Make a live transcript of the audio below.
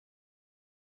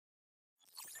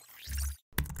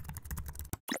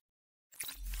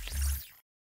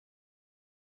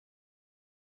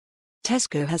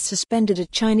Tesco has suspended a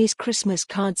Chinese Christmas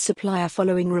card supplier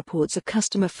following reports a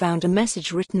customer found a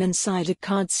message written inside a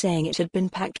card saying it had been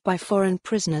packed by foreign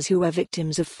prisoners who were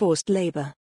victims of forced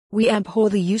labor. "We abhor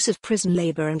the use of prison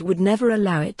labor and would never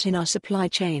allow it in our supply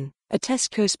chain," a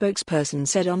Tesco spokesperson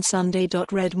said on Sunday.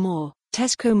 Read more.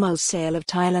 Tesco Mal's sale of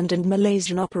Thailand and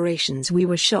Malaysian operations. "We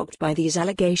were shocked by these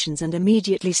allegations and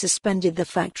immediately suspended the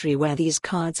factory where these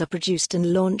cards are produced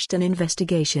and launched an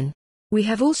investigation. We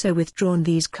have also withdrawn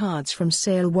these cards from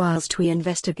sale whilst we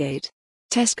investigate."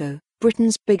 Tesco,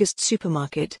 Britain's biggest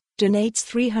supermarket, donates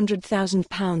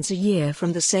 £300,000 a year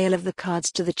from the sale of the cards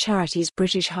to the charities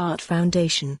British Heart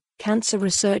Foundation, Cancer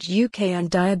Research UK and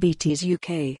Diabetes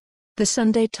UK. The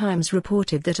Sunday Times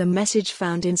reported that a message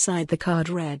found inside the card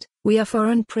read, "We are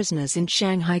foreign prisoners in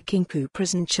Shanghai Qingpu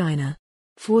Prison, China.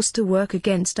 Forced to work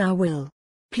against our will.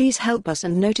 Please help us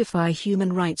and notify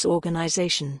Human Rights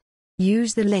Organization.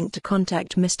 Use the link to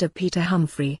contact Mr. Peter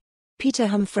Humphrey." Peter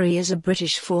Humphrey is a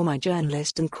British former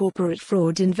journalist and corporate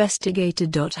fraud investigator.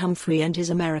 Humphrey and his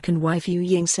American wife Yu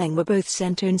Ying-seng were both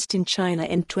sentenced in China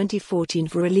in 2014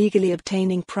 for illegally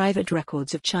obtaining private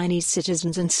records of Chinese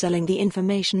citizens and selling the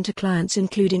information to clients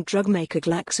including drug maker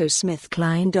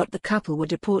GlaxoSmithKline. The couple were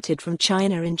deported from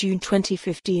China in June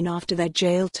 2015 after their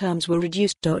jail terms were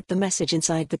reduced. The message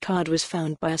inside the card was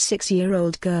found by a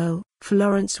 6-year-old girl,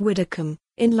 Florence Widdicombe,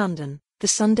 in London, the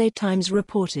Sunday Times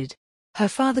reported. Her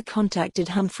father contacted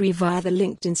Humphrey via the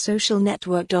LinkedIn social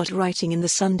network. Writing in the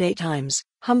Sunday Times,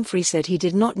 Humphrey said he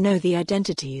did not know the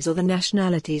identities or the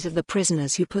nationalities of the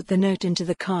prisoners who put the note into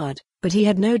the card, but he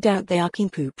had no doubt they are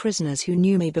Qingpu prisoners who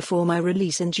knew me before my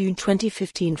release in June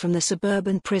 2015 from the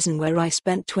suburban prison where I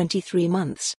spent 23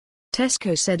 months.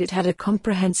 Tesco said it had a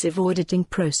comprehensive auditing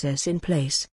process in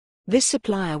place. This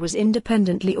supplier was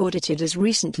independently audited as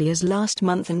recently as last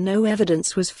month and no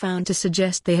evidence was found to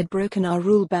suggest they had broken our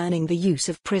rule banning the use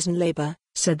of prison labor,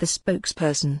 said the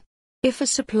spokesperson. "If a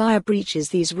supplier breaches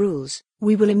these rules,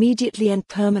 we will immediately and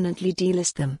permanently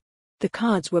delist them." The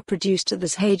cards were produced at the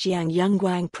Zhejiang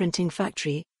Yongguang printing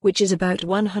factory, which is about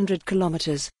 100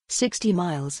 kilometers, 60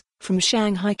 miles, from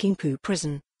Shanghai Qingpu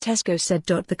Prison, Tesco said.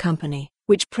 The company,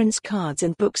 which prints cards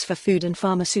and books for food and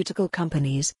pharmaceutical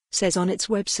companies, says on its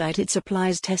website it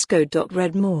supplies Tesco.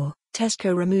 Read more.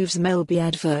 Tesco removes Melby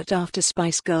advert after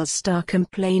Spice Girls star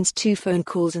complains. 2 phone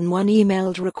calls and 1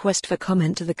 emailed request for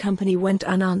comment to the company went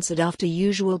unanswered after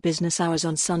usual business hours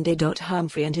on Sunday.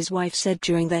 Humphrey and his wife said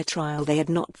during their trial they had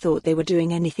not thought they were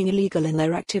doing anything illegal in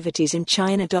their activities in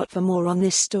China. For more on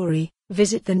this story,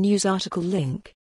 visit the news article link.